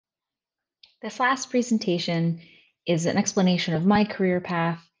This last presentation is an explanation of my career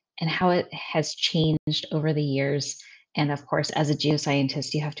path and how it has changed over the years. And of course, as a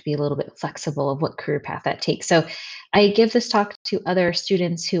geoscientist, you have to be a little bit flexible of what career path that takes. So I give this talk to other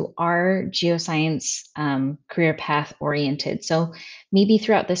students who are geoscience career path oriented. So maybe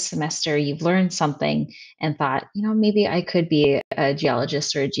throughout this semester, you've learned something and thought, maybe I could be a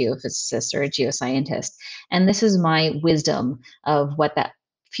geologist or a geophysicist or a geoscientist. And this is my wisdom of what that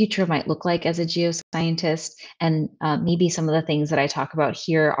future might look like as a geoscientist. And maybe some of the things that I talk about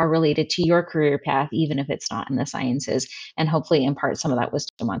here are related to your career path, even if it's not in the sciences, and hopefully impart some of that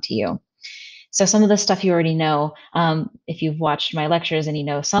wisdom onto you. So some of the stuff you already know, if you've watched my lectures and you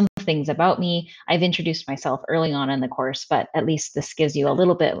know some things about me, I've introduced myself early on in the course, but at least this gives you a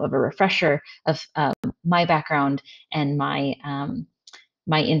little bit of a refresher of my background and my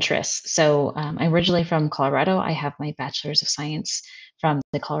interests. So I'm originally from Colorado. I have my Bachelor's of Science from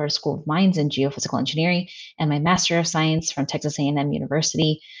the Colorado School of Mines and Geophysical Engineering and my Master of Science from Texas A&M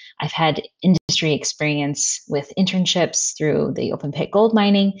University. I've had industry experience with internships through the open pit gold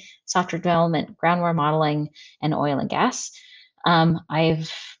mining, software development, groundwater modeling, and oil and gas.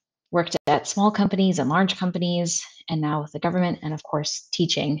 I've worked at small companies and large companies, and now with the government, and of course,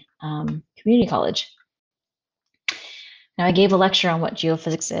 teaching community college. Now, I gave a lecture on what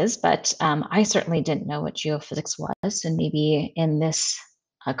geophysics is, but I certainly didn't know what geophysics was. And maybe in this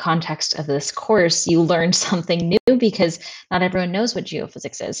context of this course, you learned something new because not everyone knows what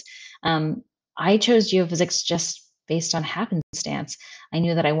geophysics is. I chose geophysics just based on happenstance. I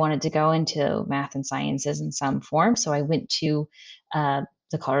knew that I wanted to go into math and sciences in some form, so I went to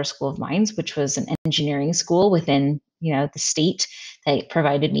the Colorado School of Mines, which was an engineering school within the state that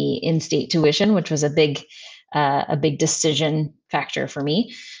provided me in-state tuition, which was a big decision factor for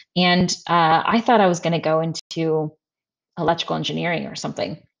me. And I thought I was going to go into electrical engineering or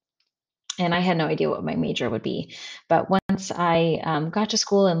something. And I had no idea what my major would be. But once I got to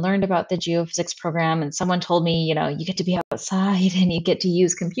school and learned about the geophysics program, and someone told me, you get to be outside and you get to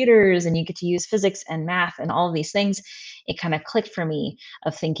use computers and you get to use physics and math and all of these things, it kind of clicked for me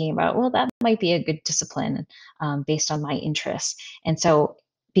of thinking about, well, that might be a good discipline based on my interests. And so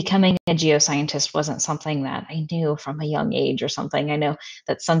becoming a geoscientist wasn't something that I knew from a young age or something. I know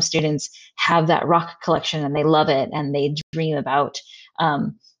that some students have that rock collection and they love it and they dream about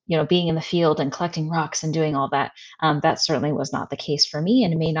being in the field and collecting rocks and doing all that. That certainly was not the case for me,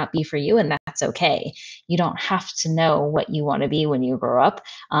 and it may not be for you, and that's okay. You don't have to know what you want to be when you grow up,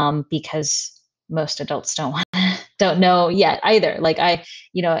 because most adults don't know yet either. Like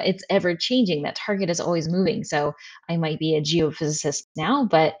it's ever changing. That target is always moving. So I might be a geophysicist now,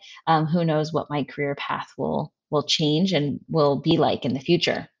 but who knows what my career path will change and will be like in the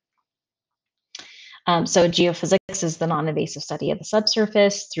future. So geophysics is the non-invasive study of the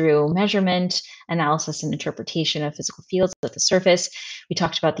subsurface through measurement, analysis, and interpretation of physical fields at the surface. We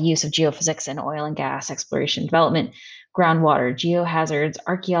talked about the use of geophysics in oil and gas exploration, development, groundwater, geohazards,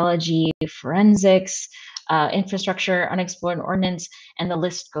 archaeology, forensics, infrastructure, unexplored ordnance, and the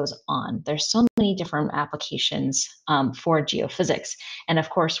list goes on. There's so many different applications for geophysics. And of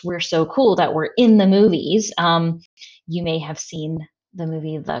course, we're so cool that we're in the movies. You may have seen the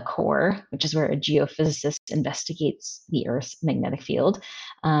movie The Core, which is where a geophysicist investigates the Earth's magnetic field.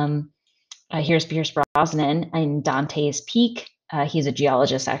 Here's Pierce Brosnan in Dante's Peak. He's a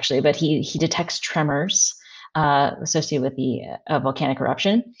geologist, actually, but he detects tremors associated with the volcanic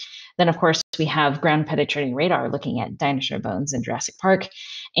eruption. Then, of course, we have ground penetrating radar looking at dinosaur bones in Jurassic Park.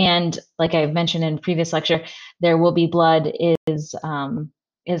 And like I've mentioned in previous lecture, There Will Be Blood is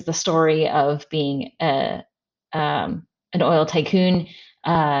the story of being an oil tycoon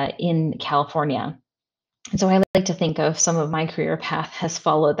in California. And so I like to think of some of my career path has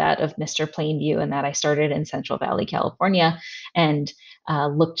followed that of Mr. Plainview, and that I started in Central Valley, California, and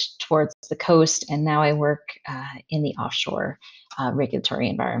looked towards the coast, and now I work in the offshore regulatory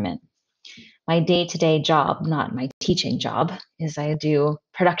environment. My day-to-day job, not my teaching job, is I do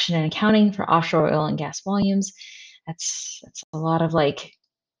production and accounting for offshore oil and gas volumes. That's a lot of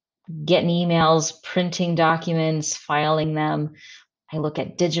getting emails, printing documents, filing them. I look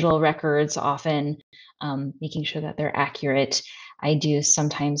at digital records often, making sure that they're accurate. I do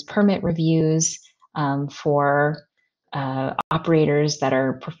sometimes permit reviews for operators that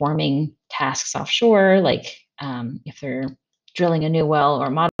are performing tasks offshore, like if they're drilling a new well or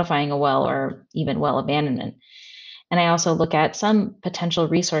modifying a well or even well abandonment. And I also look at some potential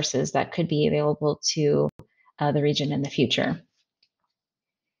resources that could be available to the region in the future.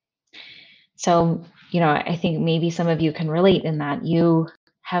 So, I think maybe some of you can relate in that you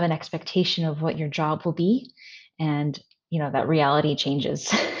have an expectation of what your job will be, and that reality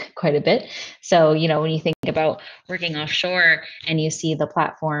changes quite a bit. So, when you think about working offshore and you see the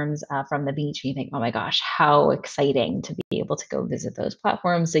platforms from the beach, you think, oh my gosh, how exciting to be able to go visit those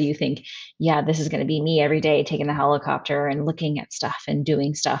platforms. So you think, yeah, this is going to be me every day taking the helicopter and looking at stuff and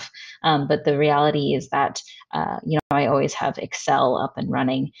doing stuff. But the reality is that, I always have Excel up and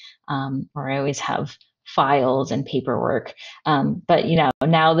running, or I always have files and paperwork. But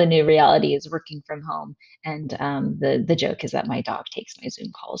now the new reality is working from home, and the joke is that my dog takes my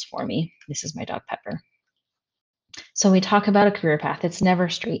Zoom calls for me. This is my dog Pepper. So we talk about a career path. It's never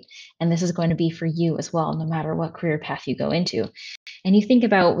straight, and this is going to be for you as well, no matter what career path you go into. And you think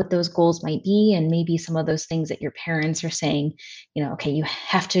about what those goals might be, and maybe some of those things that your parents are saying. Okay, you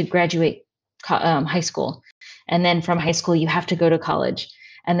have to graduate high school, and then from high school you have to go to college,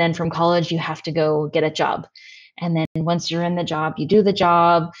 and then from college you have to go get a job. And then once you're in the job, you do the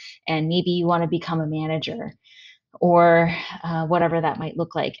job, and maybe you want to become a manager, or whatever that might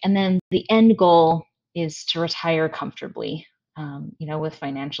look like. And then the end goal is to retire comfortably, with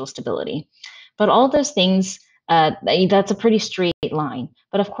financial stability. But all those things, that's a pretty straight line.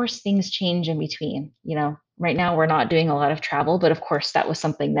 But of course, things change in between. Right now we're not doing a lot of travel, but of course that was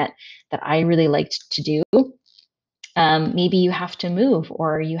something that I really liked to do. Maybe you have to move,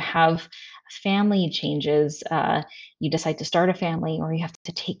 or you have family changes. You decide to start a family, or you have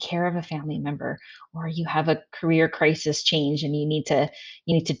to take care of a family member, or you have a career crisis change and you need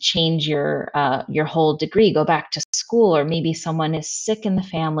to change your whole degree, go back to school, or maybe someone is sick in the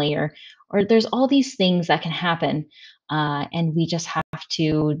family, or there's all these things that can happen. And we just have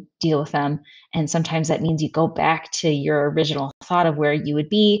to deal with them. And sometimes that means you go back to your original thought of where you would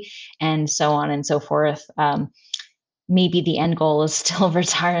be, and so on and so forth. Maybe the end goal is still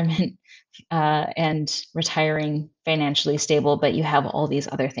retirement, and retiring financially stable, but you have all these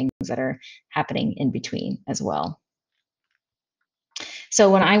other things that are happening in between as well. So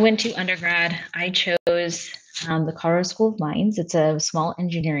when I went to undergrad, I chose the Colorado School of Mines. It's a small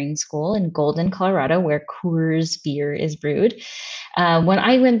engineering school in Golden, Colorado, where Coors beer is brewed. When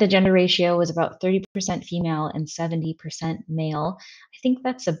I went, the gender ratio was about 30% female and 70% male. I think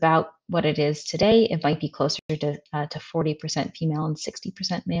that's about what it is today. It might be closer to 40% female and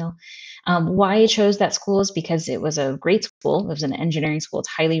 60% male. Why I chose that school is because it was a great school. It was an engineering school. It's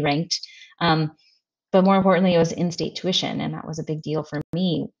highly ranked. But more importantly, it was in-state tuition, and that was a big deal for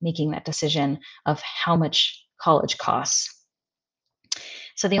me, making that decision of how much college costs.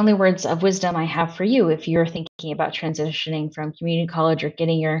 So the only words of wisdom I have for you, if you're thinking about transitioning from community college or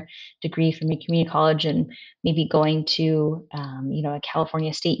getting your degree from a community college and maybe going to, a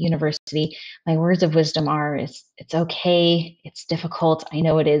California State University, my words of wisdom are: it's okay, it's difficult, I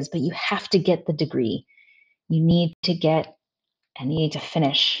know it is, but you have to get the degree. You need to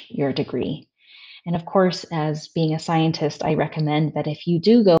finish your degree. And of course, as being a scientist, I recommend that if you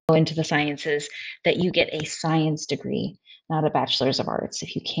do go into the sciences, that you get a science degree, not a bachelor's of arts,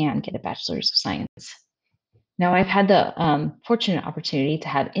 if you can get a bachelor's of science. Now, I've had the fortunate opportunity to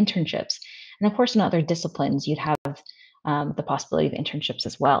have internships. And of course, in other disciplines, you'd have the possibility of internships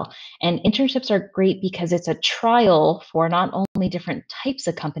as well. And internships are great because it's a trial for not only different types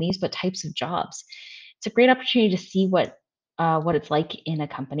of companies, but types of jobs. It's a great opportunity to see what it's like in a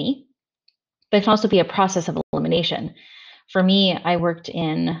company, but it can also be a process of elimination. For me, I worked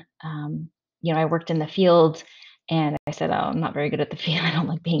in the field, and I said, "Oh, I'm not very good at the field. I don't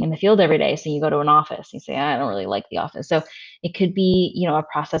like being in the field every day." So you go to an office, and you say, "I don't really like the office." So it could be, a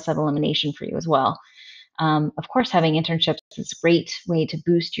process of elimination for you as well. Of course, having internships is a great way to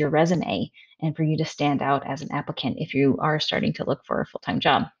boost your resume and for you to stand out as an applicant if you are starting to look for a full-time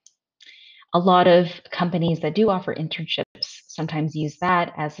job. A lot of companies that do offer internships sometimes use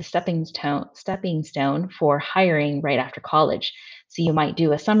that as a stepping stone for hiring right after college. So you might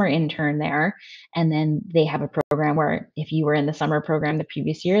do a summer intern there, and then they have a program where if you were in the summer program the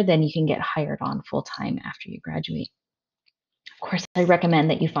previous year, then you can get hired on full time after you graduate. Of course, I recommend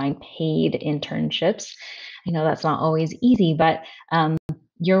that you find paid internships. I know that's not always easy, but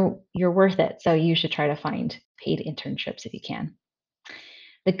you're worth it. So you should try to find paid internships if you can.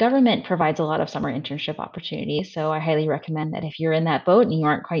 The government provides a lot of summer internship opportunities, so I highly recommend that if you're in that boat and you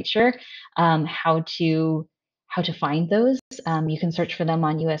aren't quite sure how to find those, you can search for them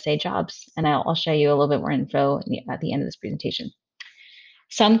on USA Jobs, and I'll show you a little bit more info at the end of this presentation.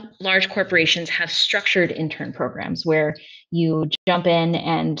 Some large corporations have structured intern programs where you jump in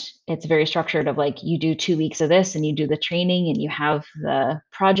and it's very structured, of like you do 2 weeks of this and you do the training and you have the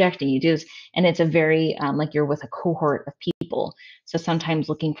project and you do this, and it's a very like you're with a cohort of people. So sometimes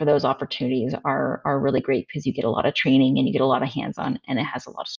looking for those opportunities are really great because you get a lot of training and you get a lot of hands-on, and it has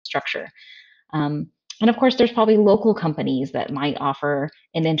a lot of structure. And of course, there's probably local companies that might offer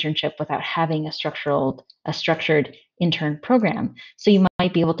an internship without having a structured intern program. So you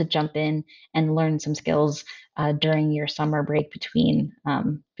might be able to jump in and learn some skills during your summer break between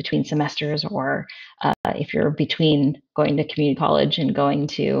semesters, or if you're between going to community college and going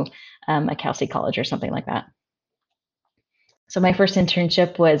to a Cal State college or something like that. So my first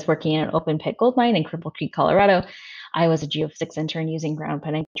internship was working in an open pit gold mine in Cripple Creek, Colorado. I was a geophysics intern using ground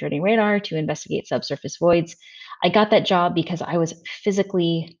penetrating radar to investigate subsurface voids. I got that job because I was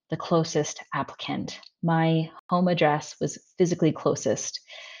physically the closest applicant. My home address was physically closest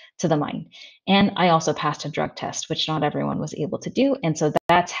to the mine. And I also passed a drug test, which not everyone was able to do. And so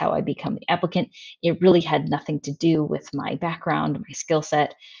that's how I became the applicant. It really had nothing to do with my background, my skill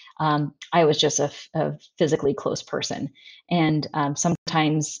set. I was just a physically close person. And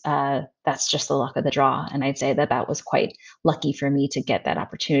sometimes that's just the luck of the draw. And I'd say that that was quite lucky for me to get that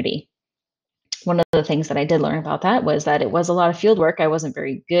opportunity. One of the things that I did learn about that was that it was a lot of field work. I wasn't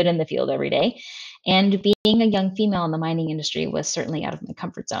very good in the field every day. And being a young female in the mining industry was certainly out of my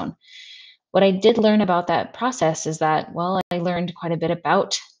comfort zone. What I did learn about that process is that, well, I learned quite a bit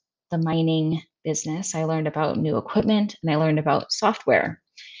about the mining business. I learned about new equipment and I learned about software,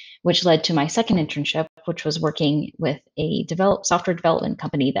 which led to my second internship, which was working with a software development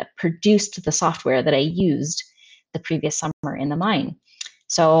company that produced the software that I used the previous summer in the mine.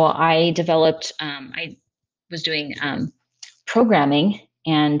 So I was doing programming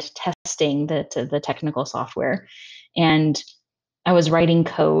and testing the technical software. And I was writing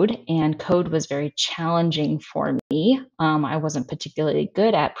code, and code was very challenging for me. I wasn't particularly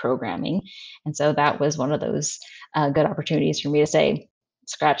good at programming. And so that was one of those good opportunities for me to say,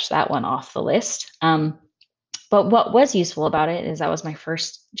 scratch that one off the list. But what was useful about it is that was my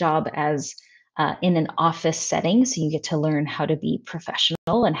first job as in an office setting. So you get to learn how to be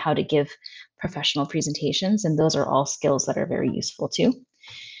professional and how to give professional presentations. And those are all skills that are very useful too.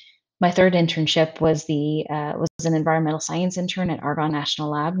 My third internship was an environmental science intern at Argonne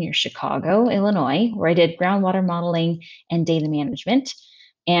National Lab near Chicago, Illinois, where I did groundwater modeling and data management.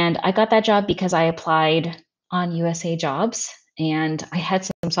 And I got that job because I applied on USA Jobs and I had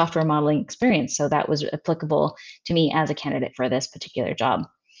some software modeling experience. So that was applicable to me as a candidate for this particular job.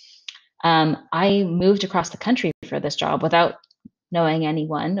 I moved across the country for this job without knowing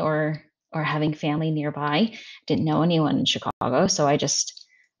anyone or having family nearby. Didn't know anyone in Chicago, so I just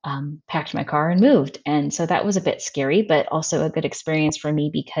packed my car and moved. And so that was a bit scary, but also a good experience for me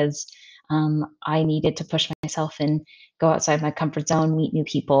because I needed to push myself and go outside my comfort zone, meet new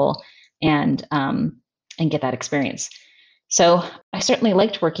people, and get that experience. So I certainly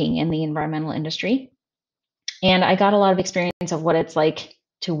liked working in the environmental industry, and I got a lot of experience of what it's like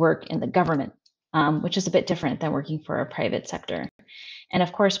to work in the government, which is a bit different than working for a private sector. And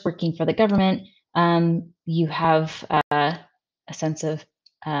of course, working for the government, you have a sense of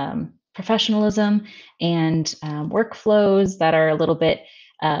professionalism and workflows that are a little bit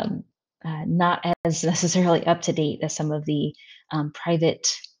not as necessarily up to date as some of the private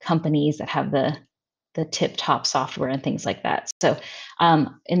companies that have the tip-top software and things like that. So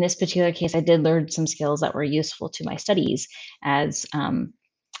in this particular case, I did learn some skills that were useful to my studies as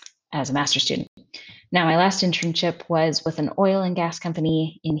a master's student. Now, my last internship was with an oil and gas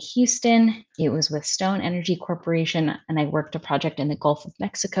company in Houston. It was with Stone Energy Corporation, and I worked a project in the Gulf of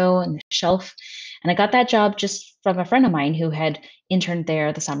Mexico and the Shelf. And I got that job just from a friend of mine who had interned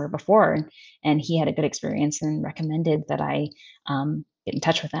there the summer before, and he had a good experience and recommended that I get in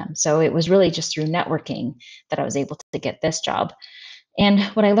touch with them. So it was really just through networking that I was able to get this job. And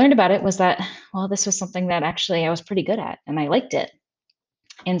what I learned about it was that, well, this was something that actually I was pretty good at, and I liked it.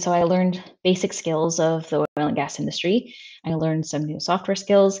 And so I learned basic skills of the oil and gas industry. I learned some new software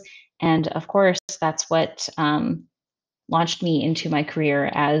skills. And of course, that's what launched me into my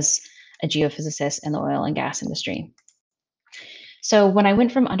career as a geophysicist in the oil and gas industry. So when I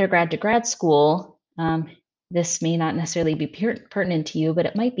went from undergrad to grad school, this may not necessarily be pertinent to you, but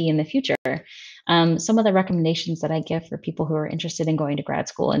it might be in the future. Some of the recommendations that I give for people who are interested in going to grad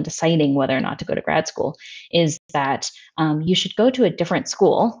school and deciding whether or not to go to grad school is that you should go to a different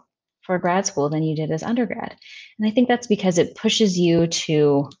school for grad school than you did as undergrad. And I think that's because it pushes you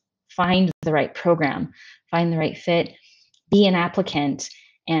to find the right program, find the right fit, be an applicant,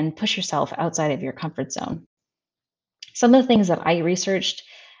 and push yourself outside of your comfort zone. Some of the things that I researched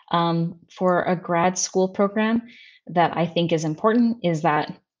for a grad school program that I think is important is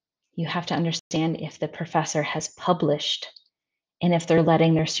that you have to understand if the professor has published and if they're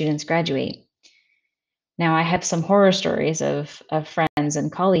letting their students graduate. Now, I have some horror stories of friends and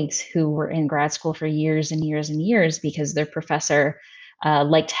colleagues who were in grad school for years and years and years because their professor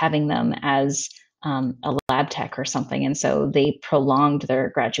liked having them as a lab tech or something, and so they prolonged their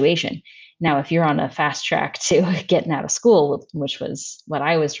graduation. Now, if you're on a fast track to getting out of school, which was what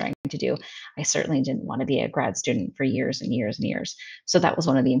I was trying to do, I certainly didn't want to be a grad student for years and years and years. So that was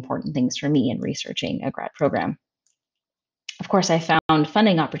one of the important things for me in researching a grad program. Of course, I found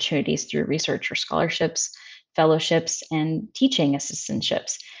funding opportunities through research or scholarships, fellowships, and teaching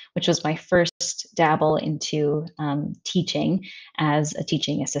assistantships, which was my first dabble into teaching as a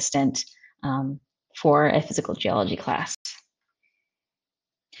teaching assistant for a physical geology class.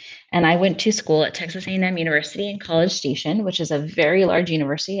 And I went to school at Texas A&M University in College Station, which is a very large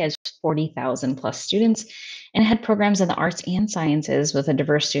university, has 40,000 plus students, and it had programs in the arts and sciences with a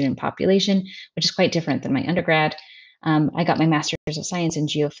diverse student population, which is quite different than my undergrad. I got my master's of science in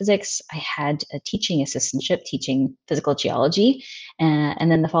geophysics. I had a teaching assistantship teaching physical geology, and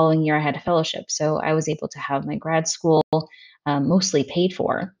then the following year I had a fellowship. So I was able to have my grad school mostly paid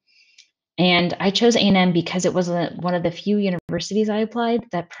for. And I chose A&M because it was one of the few universities I applied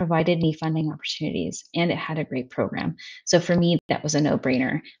that provided me funding opportunities, and it had a great program. So for me, that was a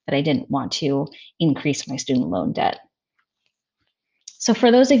no-brainer that I didn't want to increase my student loan debt. So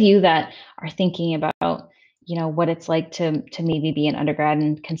for those of you that are thinking about, what it's like to maybe be an undergrad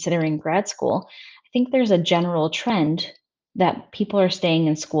and considering grad school, I think there's a general trend that people are staying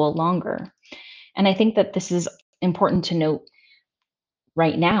in school longer. And I think that this is important to note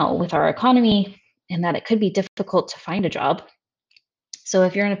right now with our economy, and that it could be difficult to find a job. So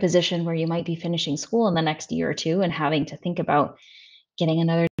if you're in a position where you might be finishing school in the next year or two and having to think about getting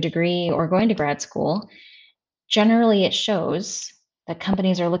another degree or going to grad school, generally it shows that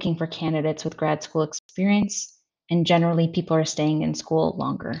companies are looking for candidates with grad school experience, and generally people are staying in school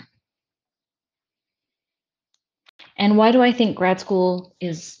longer. And why do I think grad school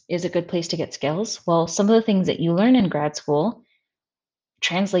is a good place to get skills? Well, some of the things that you learn in grad school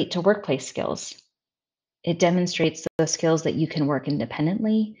translate to workplace skills. It demonstrates the skills that you can work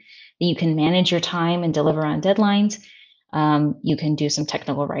independently, that you can manage your time and deliver on deadlines. You can do some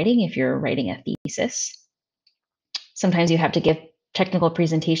technical writing if you're writing a thesis. Sometimes you have to give technical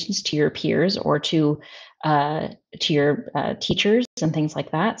presentations to your peers or to your teachers and things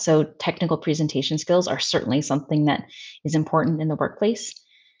like that. So technical presentation skills are certainly something that is important in the workplace.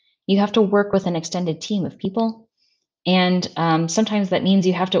 You have to work with an extended team of people. And sometimes that means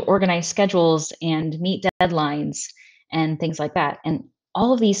you have to organize schedules and meet deadlines and things like that. And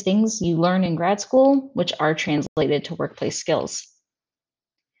all of these things you learn in grad school, which are translated to workplace skills.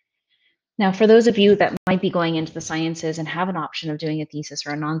 Now, for those of you that might be going into the sciences and have an option of doing a thesis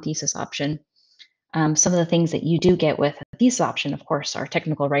or a non-thesis option, some of the things that you do get with a thesis option, of course, are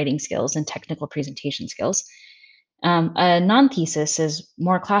technical writing skills and technical presentation skills. A non-thesis is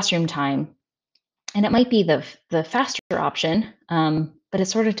more classroom time, and it might be the faster option, but it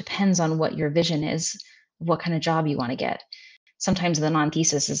sort of depends on what your vision is, what kind of job you want to get. Sometimes the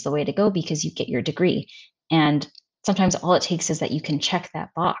non-thesis is the way to go because you get your degree, and sometimes all it takes is that you can check that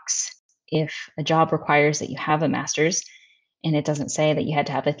box. If a job requires that you have a master's and it doesn't say that you had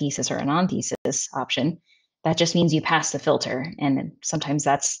to have a thesis or a non-thesis option, that just means you pass the filter, and sometimes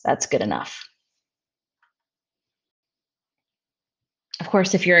that's good enough. Of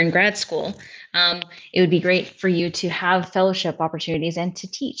course, if you're in grad school, it would be great for you to have fellowship opportunities and to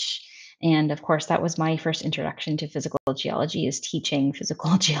teach. And of course, that was my first introduction to physical geology, is teaching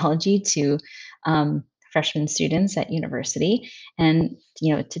physical geology to freshman students at university. And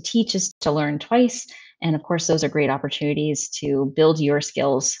to teach is to learn twice. And of course, those are great opportunities to build your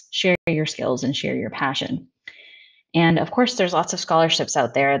skills, share your skills, and share your passion. And of course, there's lots of scholarships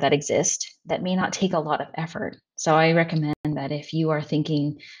out there that exist that may not take a lot of effort. So I recommend that if you are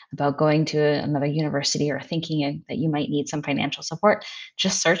thinking about going to another university or thinking that you might need some financial support,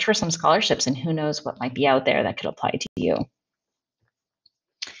 just search for some scholarships, and who knows what might be out there that could apply to you.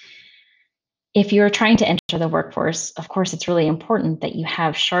 If you're trying to enter the workforce, of course, it's really important that you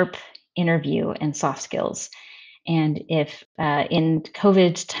have sharp interview and soft skills. And if in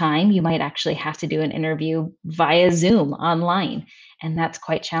COVID time, you might actually have to do an interview via Zoom online, and that's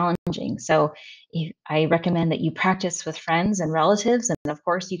quite challenging. So I recommend that you practice with friends and relatives. And of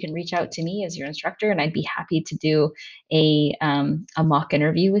course, you can reach out to me as your instructor, and I'd be happy to do a mock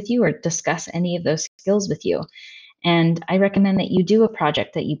interview with you or discuss any of those skills with you. And I recommend that you do a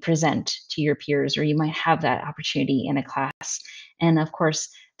project that you present to your peers, or you might have that opportunity in a class. And of course,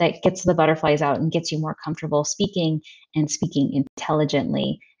 that gets the butterflies out and gets you more comfortable speaking, and speaking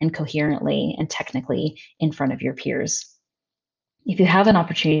intelligently and coherently and technically in front of your peers. If you have an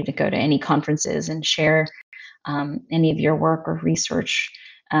opportunity to go to any conferences and share any of your work or research,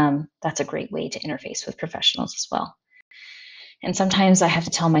 that's a great way to interface with professionals as well. And sometimes I have to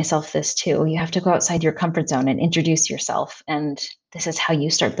tell myself this too. You have to go outside your comfort zone and introduce yourself. And this is how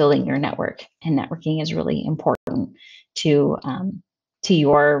you start building your network. And networking is really important to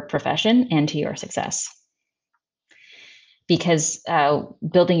your profession and to your success. Because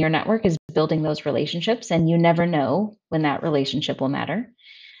building your network is building those relationships, and you never know when that relationship will matter.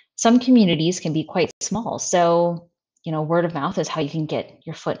 Some communities can be quite small. So, word of mouth is how you can get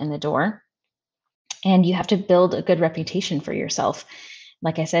your foot in the door. And you have to build a good reputation for yourself.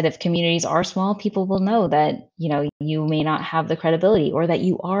 Like I said, if communities are small, people will know that, you may not have the credibility or that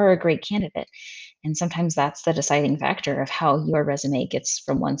you are a great candidate. And sometimes that's the deciding factor of how your resume gets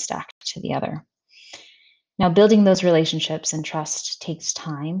from one stack to the other. Now, building those relationships and trust takes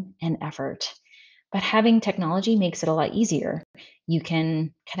time and effort, but having technology makes it a lot easier. You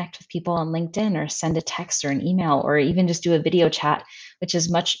can connect with people on LinkedIn or send a text or an email or even just do a video chat, which is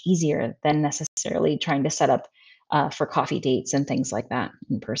much easier than necessarily trying to set up for coffee dates and things like that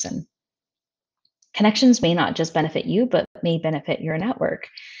in person. Connections may not just benefit you, but may benefit your network.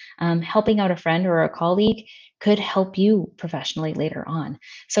 Helping out a friend or a colleague could help you professionally later on.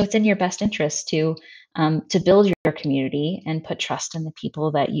 So it's in your best interest to build your community and put trust in the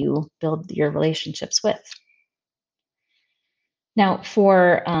people that you build your relationships with. Now,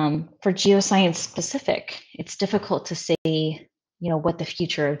 for geoscience specific, it's difficult to say, what the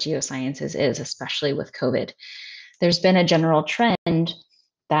future of geosciences is, especially with COVID. There's been a general trend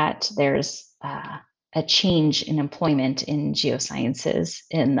that there's a change in employment in geosciences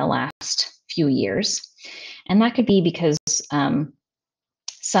in the last few years. And that could be because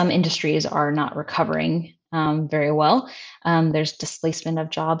some industries are not recovering very well. There's displacement of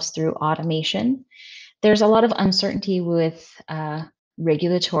jobs through automation. There's a lot of uncertainty with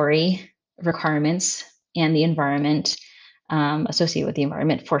regulatory requirements and the environment associated with the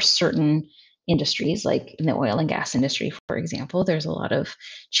environment for certain industries, like in the oil and gas industry, for example. There's a lot of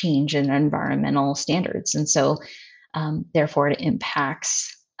change in environmental standards, and so therefore it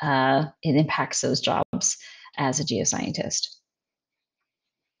impacts those jobs as a geoscientist.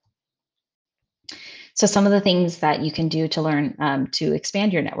 So some of the things that you can do to learn to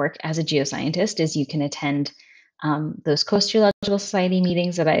expand your network as a geoscientist is you can attend those Coast Geological Society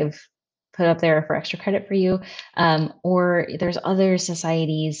meetings that I've put up there for extra credit for you, or there's other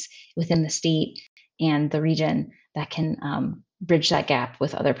societies within the state and the region that can bridge that gap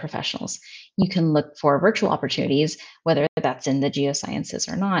with other professionals. You can look for virtual opportunities, whether that's in the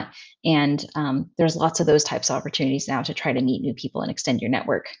geosciences or not, and there's lots of those types of opportunities now to try to meet new people and extend your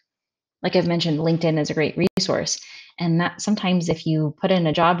network. Like I've mentioned, LinkedIn is a great resource. And that sometimes if you put in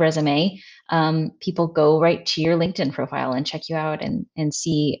a job resume, people go right to your LinkedIn profile and check you out and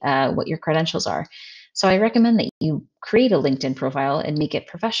see what your credentials are. So I recommend that you create a LinkedIn profile and make it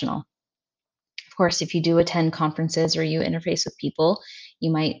professional. Of course, if you do attend conferences or you interface with people,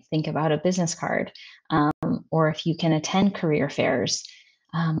 you might think about a business card, or if you can attend career fairs.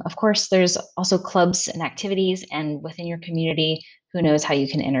 Of course, there's also clubs and activities, and within your community, who knows how you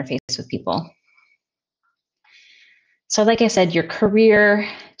can interface with people. So like I said, your career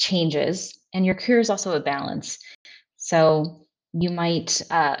changes, and your career is also a balance. So you might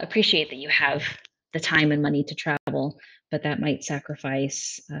appreciate that you have the time and money to travel, but that might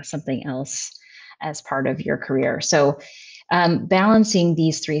sacrifice something else as part of your career. So balancing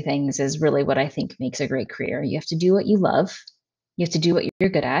these three things is really what I think makes a great career. You have to do what you love, you have to do what you're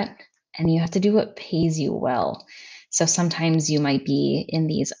good at, and you have to do what pays you well. So sometimes you might be in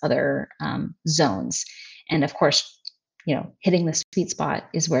these other zones. And of course, hitting the sweet spot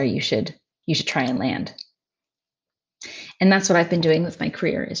is where you should try and land. And that's what I've been doing with my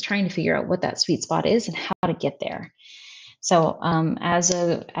career, is trying to figure out what that sweet spot is and how to get there. So as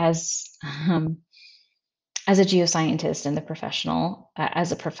a geoscientist and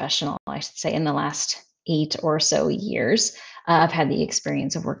as a professional, I should say, in the last 8 or so years, I've had the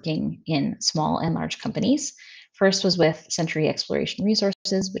experience of working in small and large companies. First was with Century Exploration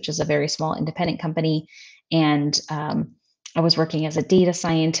Resources, which is a very small independent company. And I was working as a data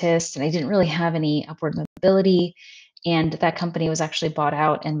scientist, and I didn't really have any upward mobility. And that company was actually bought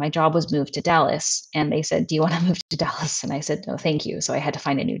out, and my job was moved to Dallas. And they said, "Do you want to move to Dallas?" And I said, "No, thank you." So I had to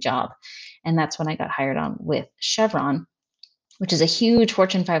find a new job. And that's when I got hired on with Chevron, which is a huge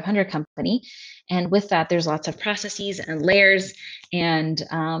Fortune 500 company. And with that, there's lots of processes and layers. And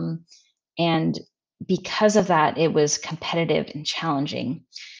because of that, it was competitive and challenging.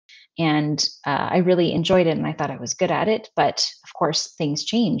 And I really enjoyed it, and I thought I was good at it. But of course, things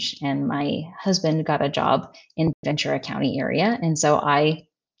change. And my husband got a job in Ventura County area. And so I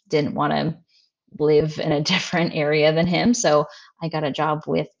didn't want to live in a different area than him. So I got a job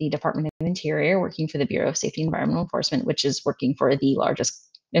with the Department of Interior working for the Bureau of Safety and Environmental Enforcement, which is working for the largest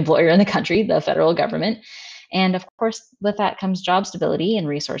employer in the country, the federal government. And of course, with that comes job stability and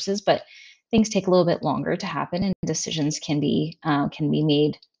resources, but things take a little bit longer to happen, and decisions can be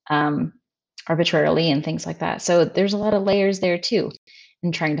made arbitrarily and things like that. So there's a lot of layers there too,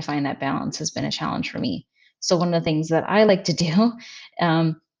 and trying to find that balance has been a challenge for me. So one of the things that I like to do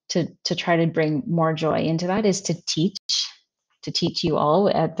to try to bring more joy into that is to teach you all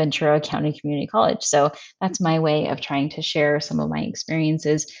at Ventura County Community College. So that's my way of trying to share some of my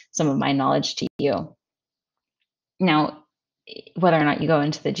experiences, some of my knowledge to you. Now, whether or not you go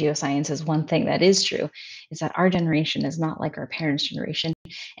into the geosciences, one thing that is true is that our generation is not like our parents' generation,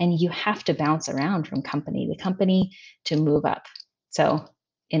 and you have to bounce around from company to company to move up. So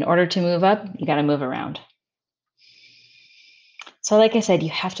in order to move up, you got to move around. So like I said, you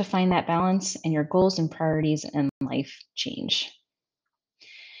have to find that balance, and your goals and priorities in life change.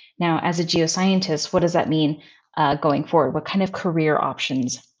 Now, as a geoscientist, what does that mean going forward? What kind of career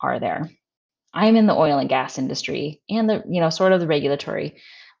options are there? I'm in the oil and gas industry and the, sort of the regulatory,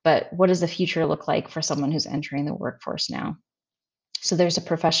 but what does the future look like for someone who's entering the workforce now? So there's a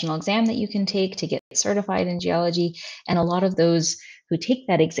professional exam that you can take to get certified in geology. And a lot of those who take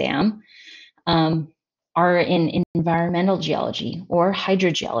that exam are in environmental geology or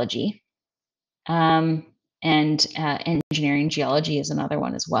hydrogeology. And engineering geology is another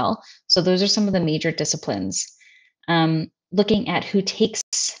one as well. So those are some of the major disciplines. Looking at who takes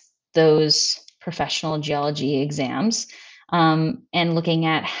those professional geology exams and looking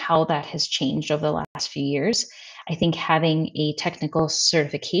at how that has changed over the last few years, I think having a technical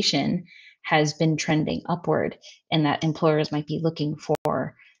certification has been trending upward, and that employers might be looking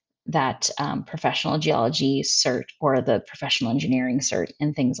for that professional geology cert or the professional engineering cert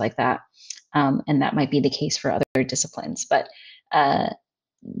and things like that. And that might be the case for other disciplines. But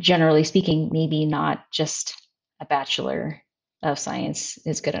generally speaking, maybe not just a Bachelor of Science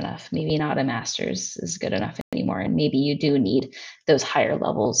is good enough. Maybe not a master's is good enough anymore. And maybe you do need those higher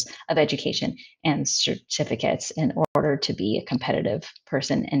levels of education and certificates in order to be a competitive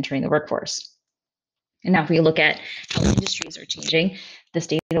person entering the workforce. And now if we look at how industries are changing, this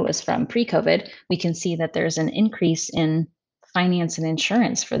data was from pre-COVID, we can see that there's an increase in finance and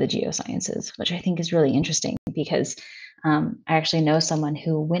insurance for the geosciences, which I think is really interesting because I actually know someone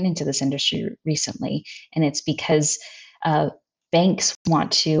who went into this industry recently, and it's because banks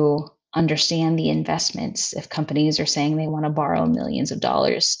want to understand the investments. If companies are saying they want to borrow millions of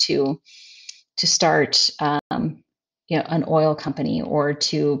dollars to start an oil company or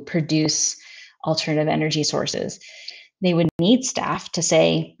to produce alternative energy sources, they would need staff to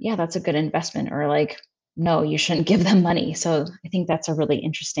say, yeah, that's a good investment, or like, no, you shouldn't give them money. So I think that's a really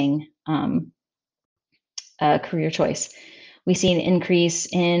interesting career choice. We see an increase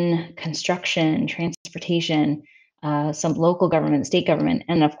in construction, transportation, some local government, state government,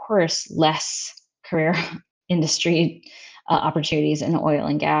 and of course, less career industry opportunities in oil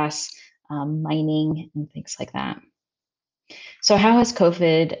and gas, mining, and things like that. So how has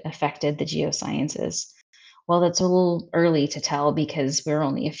COVID affected the geosciences? Well, that's a little early to tell because we're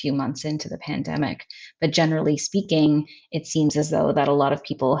only a few months into the pandemic. But generally speaking, it seems as though that a lot of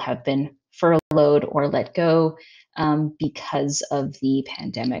people have been furloughed or let go because of the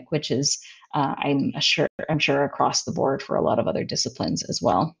pandemic, which is, I'm sure across the board for a lot of other disciplines as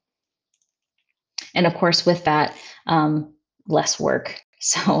well. And of course, with that, less work.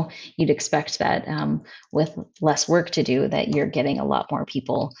 So you'd expect that with less work to do, that you're getting a lot more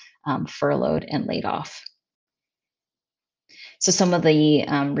people furloughed and laid off. So some of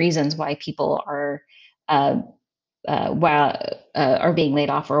the reasons why people are being laid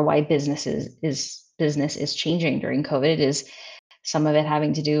off, or why business is changing during COVID, is some of it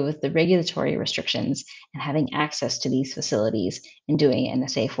having to do with the regulatory restrictions and having access to these facilities and doing it in a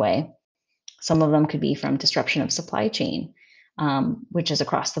safe way. Some of them could be from disruption of supply chain, which is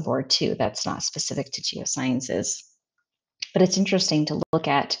across the board too. That's not specific to geosciences. But it's interesting to look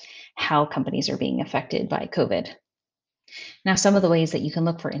at how companies are being affected by COVID. Now, some of the ways that you can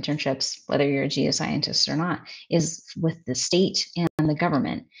look for internships, whether you're a geoscientist or not, is with the state and the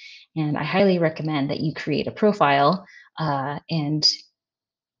government. And I highly recommend that you create a profile and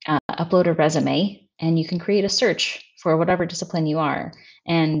upload a resume, and you can create a search for whatever discipline you are.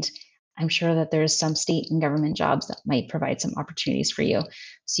 And I'm sure that there's some state and government jobs that might provide some opportunities for you.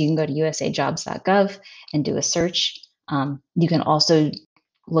 So you can go to usajobs.gov and do a search. You can also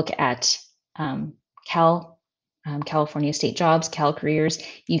look at California State Jobs, Cal Careers.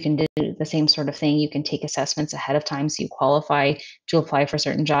 You can do the same sort of thing. You can take assessments ahead of time so you qualify to apply for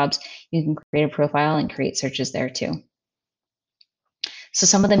certain jobs. You can create a profile and create searches there too. So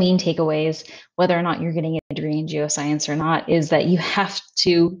some of the main takeaways, whether or not you're getting a degree in geoscience or not, is that you have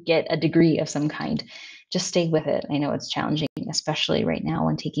to get a degree of some kind. Just stay with it. I know it's challenging, especially right now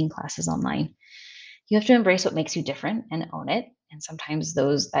when taking classes online. You have to embrace what makes you different and own it. And sometimes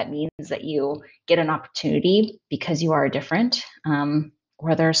that means that you get an opportunity because you are different,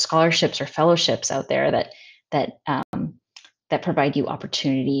 or there are scholarships or fellowships out there that provide you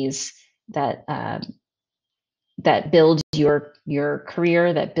opportunities that build your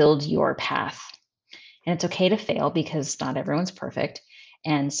career, that build your path. And it's okay to fail because not everyone's perfect.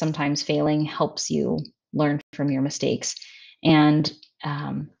 And sometimes failing helps you learn from your mistakes. And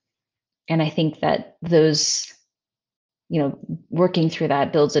I think that those, working through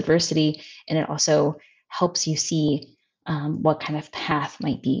that builds adversity, and it also helps you see what kind of path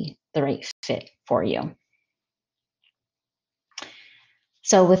might be the right fit for you.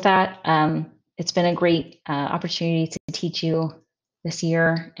 So with that, it's been a great opportunity to teach you this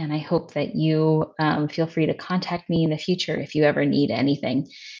year, and I hope that you feel free to contact me in the future if you ever need anything.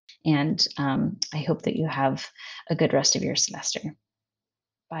 And I hope that you have a good rest of your semester.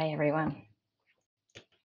 Bye, everyone.